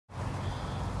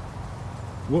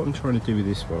what I'm trying to do with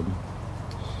this one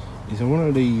is I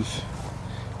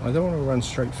don't want to run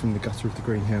straight from the gutter of the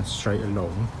greenhouse straight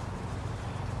along.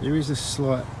 There is a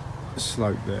slight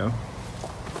slope there,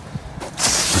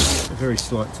 very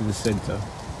slight to the centre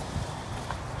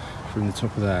from the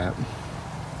top of that.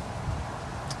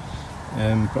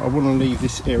 But I want to leave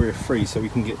this area free so we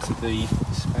can get to the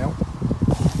spout.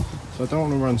 So I don't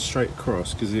want to run straight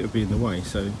across because it'll be in the way.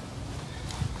 So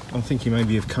I'm thinking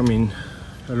maybe of coming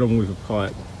along with a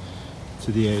pipe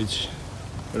to the edge,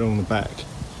 along the back,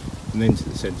 and then to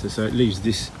the centre. So it leaves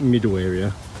this middle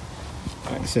area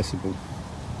accessible.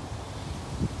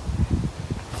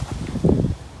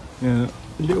 Now,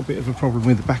 a little bit of a problem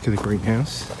with the back of the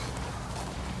greenhouse,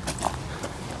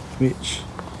 which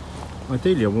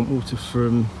ideally I want water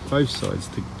from both sides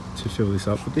to fill this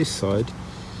up, but this side,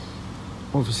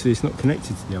 obviously it's not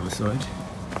connected to the other side.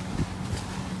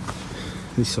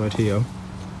 This side here.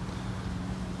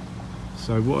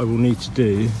 So what I will need to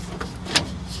do,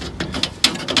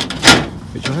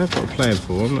 which I have got a plan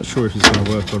for, I'm not sure if it's going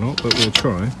to work or not, but we'll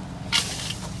try,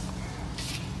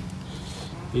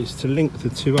 is to link the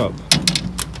two up.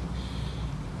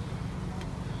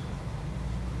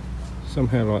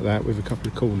 Somehow like that, with a couple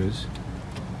of corners.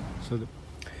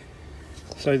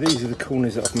 So these are the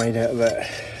corners that I've made out of that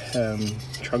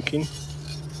trunking.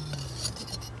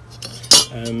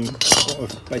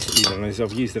 What I've basically done is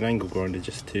I've used an angle grinder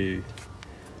just to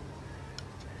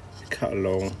cut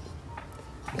along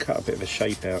and cut a bit of a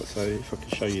shape out. So if I can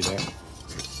show you that,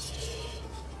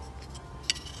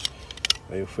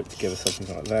 they all fit together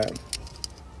something like that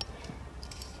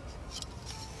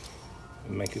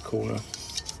and make a corner.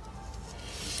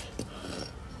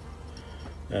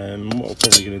 What I'm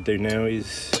probably going to do now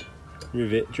is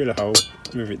drill a hole,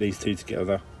 rivet these two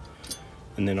together,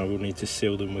 and then I will need to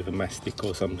seal them with a mastic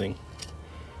or something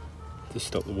to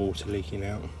stop the water leaking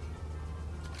out.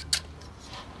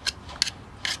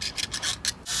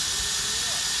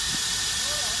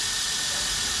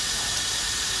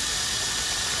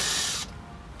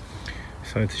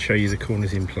 So to show you the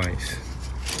corners in place.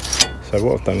 So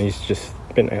what I've done is just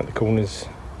bent out the corners,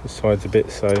 the sides a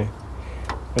bit, so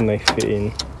when they fit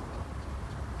in,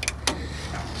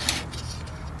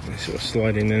 they sort of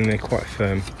slide in and they're quite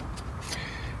firm.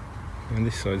 And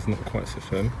this side's not quite so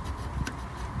firm.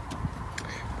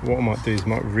 But what I might do is I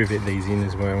might rivet these in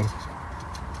as well.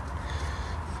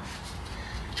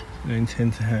 I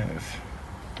intend to have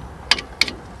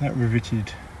that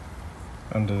riveted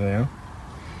under there,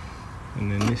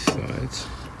 and then this side's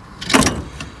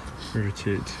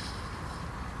riveted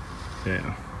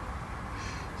there.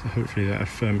 So hopefully that'll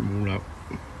firm it all up,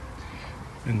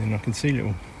 and then I can seal it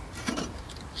all.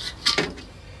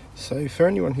 So for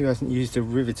anyone who hasn't used a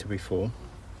riveter before,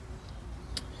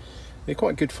 they're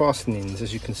quite good fastenings,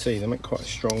 as you can see. They make quite a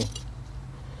strong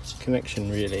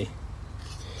connection, really.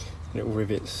 Little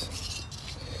rivets.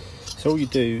 So all you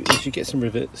do is you get some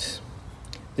rivets.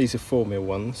 These are 4mm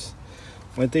ones.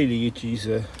 Ideally you'd use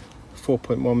a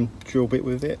 4.1 drill bit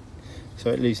with it,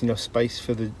 so it leaves enough space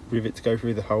for the rivet to go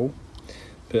through the hole.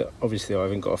 But obviously I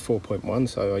haven't got a 4.1,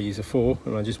 so I use a 4,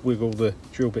 and I just wiggle the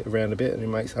drill bit around a bit and it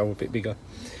makes the hole a bit bigger.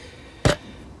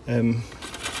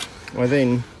 I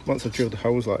then, once I've drilled the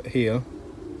holes like here,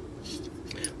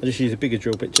 I just use a bigger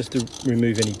drill bit just to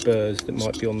remove any burrs that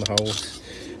might be on the holes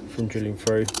from drilling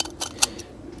through.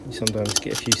 You sometimes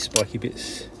get a few spiky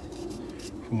bits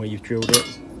from where you've drilled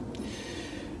it.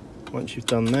 Once you've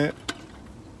done that,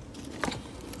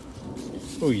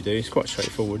 all you do is quite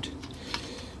straightforward.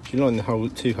 You line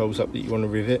the two holes up that you want to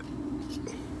rivet.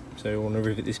 So you want to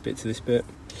rivet this bit to this bit.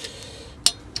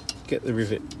 Get the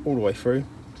rivet all the way through,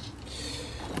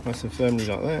 nice and firmly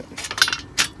like that.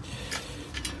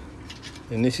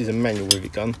 And this is a manual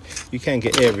rivet gun. You can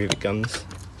get air rivet guns,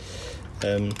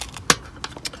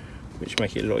 which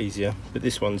make it a lot easier. But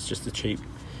this one's just a cheap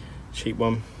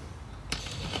one.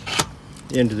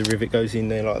 The end of the rivet goes in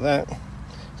there like that. So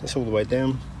that's all the way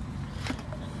down.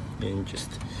 And just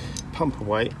pump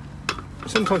away.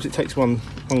 Sometimes it takes one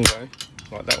go,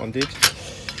 like that one did.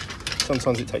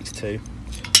 Sometimes it takes two.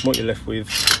 And what you're left with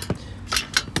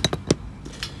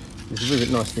is a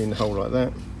rivet nicely in the hole like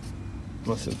that,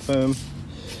 nice and firm.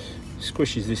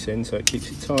 Squishes this end so it keeps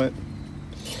it tight,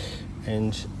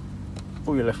 and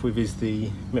all you're left with is the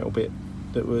metal bit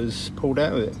that was pulled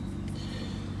out of it.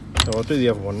 So I'll do the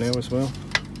other one now as well.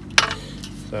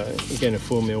 So again, a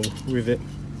 4mm rivet.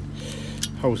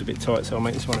 Hole's a bit tight, so I'll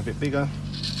make this one a bit bigger.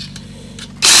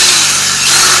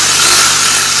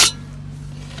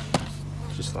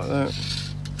 Just like that.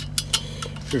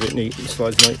 Rivet neat, it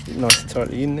slides nice and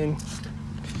tightly in then.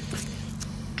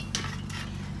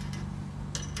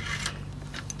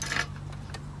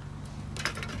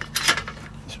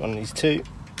 one needs two.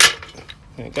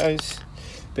 There it goes.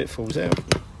 Bit falls out.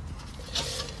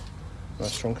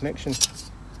 Nice strong connection.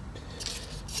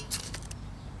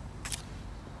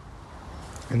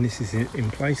 And this is it in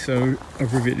place, so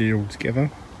I've riveted it all together.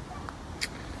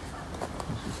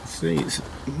 As you can see, it's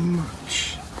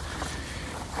much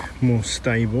more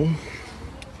stable.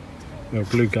 I'll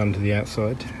glue gun to the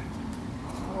outside.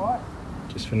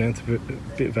 Just for now to put a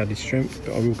bit of added strength,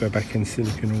 but I will go back and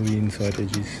silicone all the inside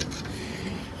edges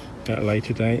at a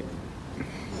later date.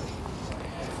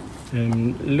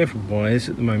 Level wise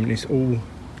at the moment it's all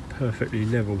perfectly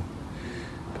level,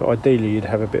 but ideally you'd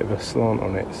have a bit of a slant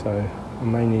on it, so I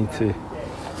may need to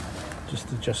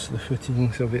just adjust the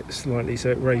footings of it slightly so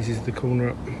it raises the corner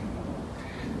up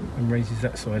and raises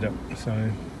that side up.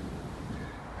 So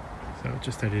I've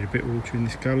just added a bit of water in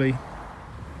this gully.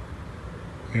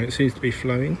 Now it seems to be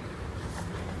flowing.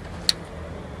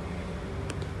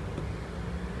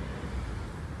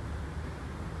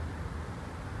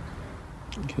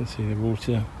 You can see the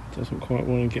water doesn't quite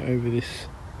want to get over this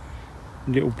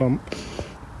little bump.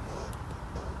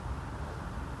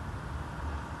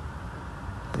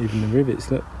 Even the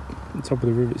rivets, look, the top of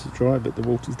the rivets are dry, but the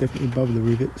water's definitely above the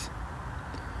rivets.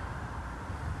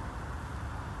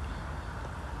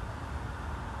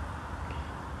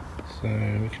 So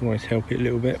we can always help it a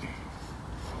little bit,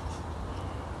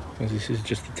 as this is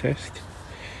just a test.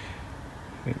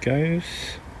 It goes,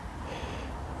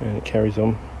 and it carries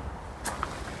on.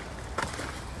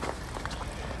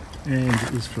 And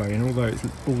it is flowing, although it's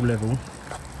all level.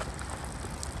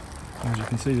 As you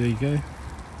can see, there you go.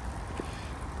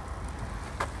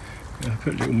 I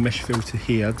put a little mesh filter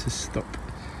here to stop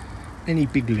any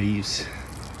big leaves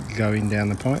going down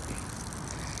the pipe.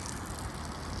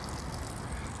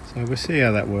 So we'll see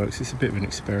how that works. It's a bit of an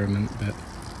experiment, but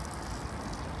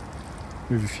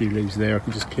with a few leaves there I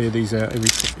can just clear these out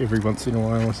every once in a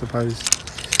while, I suppose.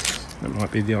 That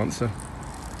might be the answer.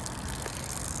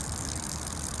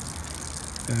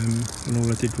 And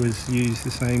all I did was use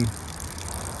the same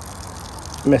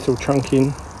metal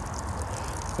trunking.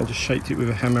 I just shaped it with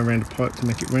a hammer around the pipe to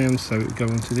make it round so it would go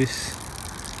onto this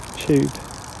tube.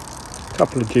 A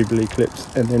couple of Jubilee clips,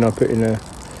 and then I put in an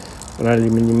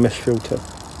aluminium mesh filter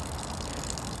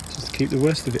just to keep the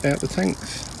worst of it out the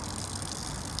tanks.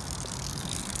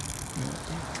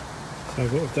 So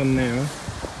what I've done now,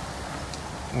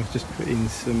 I've just put in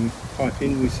some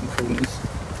piping with some corners.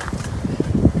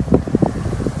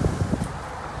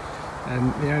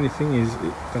 And the only thing is,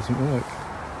 it doesn't work.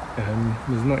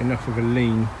 There's not enough of a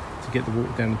lean to get the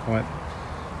water down the pipe.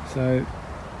 So,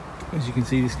 as you can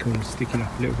see, this corner's sticking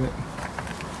up a little bit.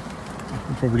 I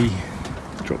can probably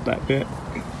drop that bit.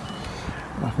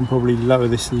 I can probably lower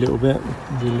this a little bit.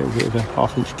 There's a little bit of a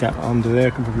half-inch gap under there.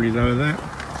 I can probably lower that.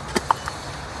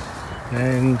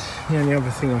 And the only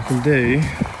other thing I can do,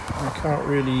 I can't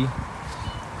really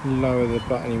lower the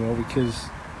butt anymore because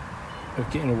of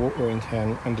getting a watering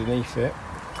can underneath it.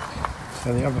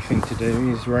 So the other thing to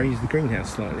do is raise the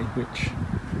greenhouse slightly, which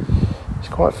is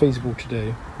quite feasible to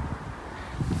do.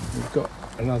 We've got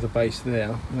another base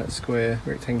there, that square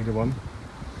rectangular one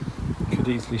could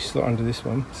easily slot under this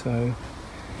one, so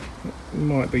it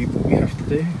might be what we have to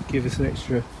do. Give us an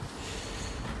extra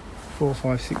 4,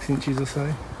 5, 6 inches or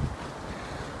so,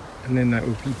 and then that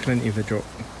will be plenty of a drop.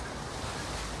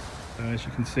 So as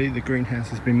you can see, the greenhouse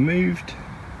has been moved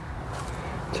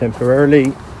temporarily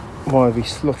while we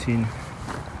slot in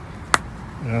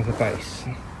another base.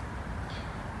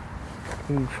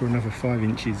 All for another 5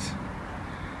 inches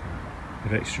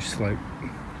of extra slope.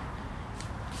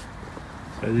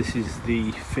 So this is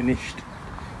the finished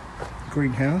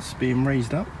greenhouse being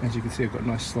raised up. As you can see, I've got a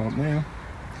nice slant now,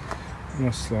 a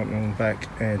nice slant along the back,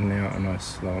 and now a nice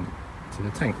slant to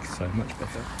the tank, so much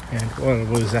better. And while I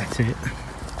was at it,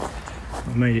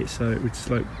 I made it so it would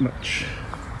slope much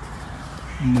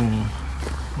more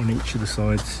on each of the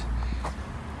sides.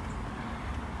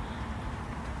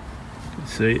 You can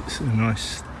see it's a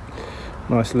nice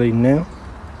lean now.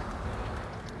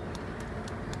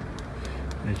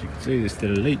 As you can see, there's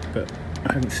still a leak, but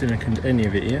I haven't siliconed any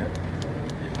of it yet.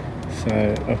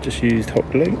 So I've just used hot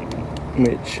glue,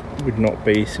 which would not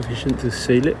be sufficient to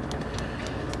seal it.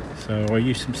 So I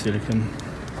used some silicone,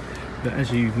 but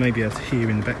as you may be able to hear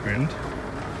in the background,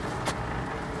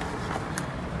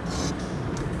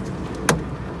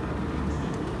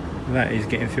 that is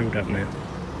getting filled up now.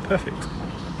 Perfect.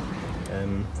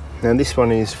 Now this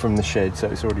one is from the shed, so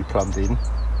it's already plumbed in.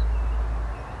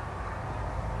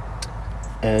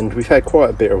 And we've had quite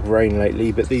a bit of rain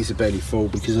lately, but these are barely full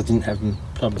because I didn't have them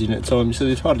plumbed in at the time, so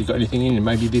they've hardly got anything in, and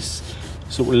maybe this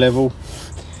sort of level.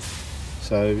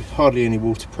 So hardly any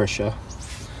water pressure.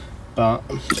 but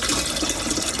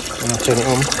when I turn it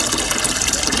on,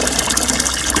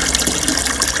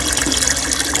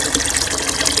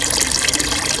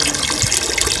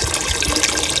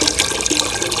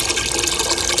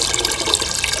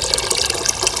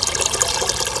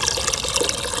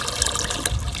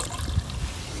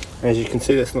 as you can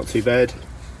see, that's not too bad.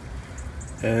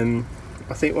 I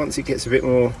think once it gets a bit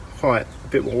more height, a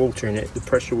bit more water in it, the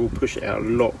pressure will push it out a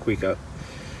lot quicker.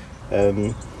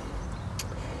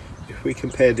 If we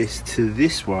compare this to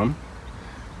this one,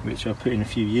 which I put in a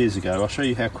few years ago, I'll show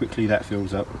you how quickly that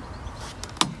fills up.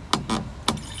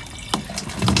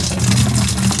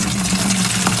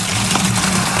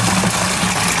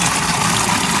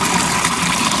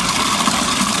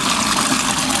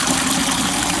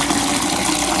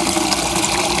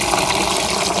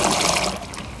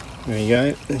 There you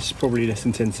go, this is probably less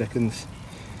than 10 seconds.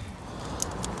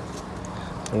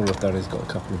 All I've done is got a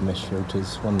couple of mesh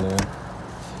filters, one there,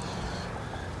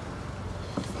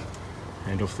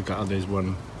 and off the gutter there's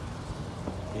one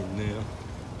in there.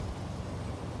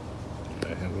 I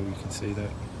don't know how well you can see that.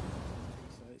 So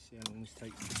let's see how long this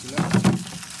takes to fill up.